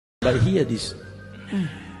But hear this.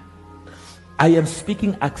 I am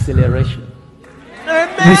speaking acceleration.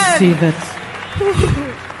 Amen. Receive it.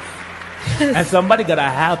 And somebody gotta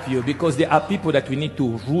help you, because there are people that we need to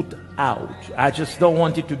root out. I just don't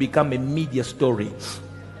want it to become a media story.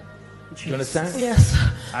 Do you understand? Yes.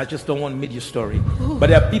 I just don't want media story.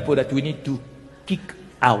 But there are people that we need to kick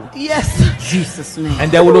out. Yes. Jesus' name.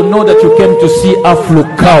 And they will know that you came to see Alph.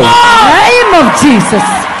 Name of Jesus.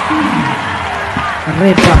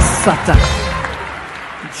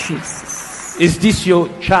 Jesus. Is this your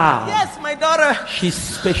child? Yes, my daughter. She's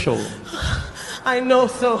special. I know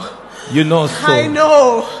so. You know so. I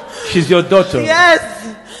know. She's your daughter.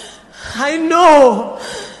 Yes. I know.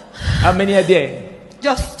 How many are there?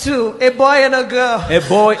 Just two. A boy and a girl. A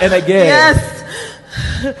boy and a girl. Yes.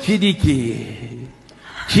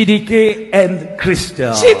 Chidike and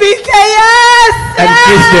Crystal. Chibike, yes. And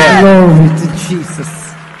Crystal. Glory to Jesus.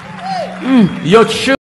 Your children.